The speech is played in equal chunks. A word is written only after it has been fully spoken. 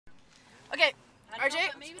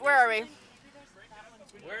RJ, where are we?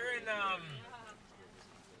 We're in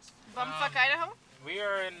Bumfuck, Idaho? we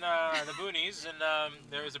are in the boonies, and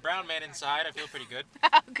there is a brown man inside. I feel pretty good.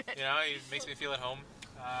 Oh, good. You know, he makes me feel at home.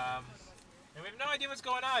 And we have no idea what's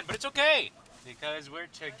going on, but it's okay because we're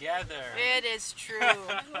together. It is true.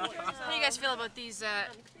 How do you guys feel about these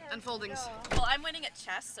unfoldings? Well, I'm winning at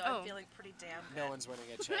chess, so Oh. I'm feeling pretty damn good. No one's winning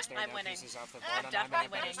at chess. There are I'm no winning. pieces off the board, I'm and I'm in definitely a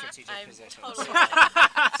better winning. strategic I'm position. totally so-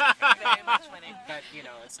 winning. Very much winning. But, you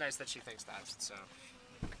know, it's nice that she thinks that, so.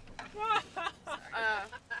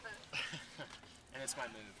 And it's my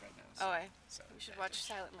move right now. So, Oh, so we should watch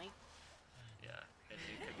silently. Yeah. It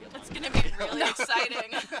could be a It's long going to be really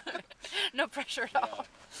exciting. No pressure at all.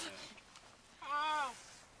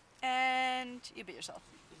 And you beat yourself.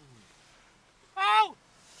 Oh!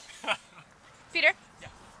 Peter? Yeah.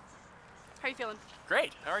 How are you feeling?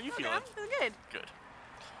 Great. How are you feeling? I'm feeling good. Good.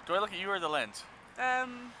 Do I look at you or the lens? Well,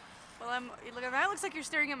 you look at that. It looks like you're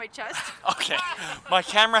staring at my chest. Okay. My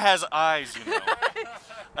camera has eyes, you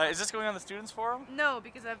know. Is this going on the students' forum? No,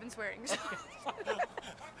 because I've been swearing. So.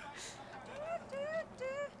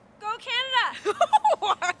 Go Canada!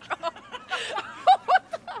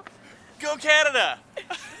 Go Canada!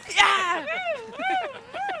 Yeah!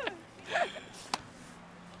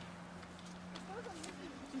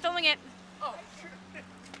 I'm filming it. How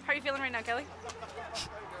are you feeling right now, Kelly?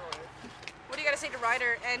 What do you got to say to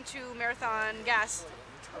Ryder and to Marathon Gas?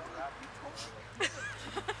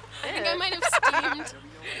 I think I might have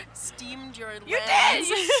steamed your lens. You did!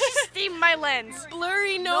 You steamed my lens.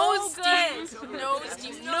 Blurry nose steam. Nose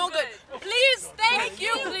steam. No good. Please, thank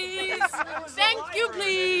you, please. Thank you,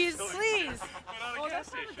 please. Please. Oh,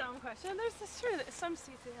 that's not a dumb question. There's true that some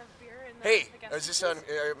seats they have beer and Hey, I guess is this on,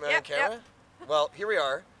 Yep, camera? Well, here we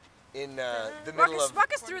are in the middle of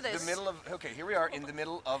walk us through this. the middle of. Okay, here we are in the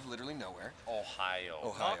middle of literally nowhere. Ohio.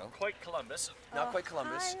 Ohio. Not quite Columbus. Not quite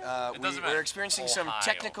Columbus. It doesn't We're matter. experiencing some Ohio.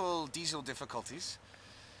 technical diesel difficulties.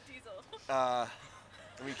 Diesel. And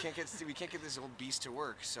we can't get this old beast to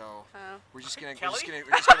work, so we're just gonna. Kelly?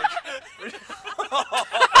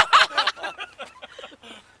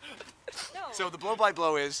 So the blow by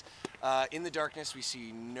blow is, in the darkness we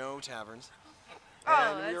see no taverns, Oh,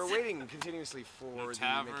 and we are that's- waiting continuously for No the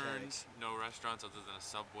taverns, mechanics. no restaurants other than a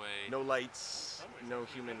Subway. No lights, no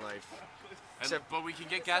human life. And, but we can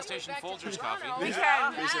get gas station Folgers coffee. We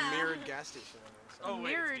can. There's a mirrored gas station on there. So. Oh,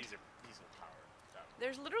 wait, Mirrored. it's diesel power.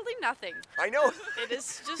 There's literally nothing. I know. It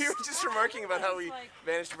is just. We were just remarking about how we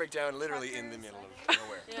managed to break down literally in the middle of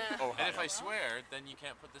nowhere. Yeah. Ohio. And if I swear, then you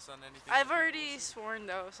can't put this on anything. I've already sworn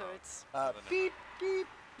though, so it's. Beep beep.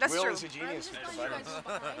 That's Will true. is a genius.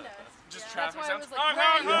 Just traffic That's why I sounds. was like,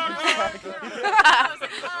 Honk, honk,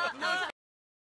 honk, honk.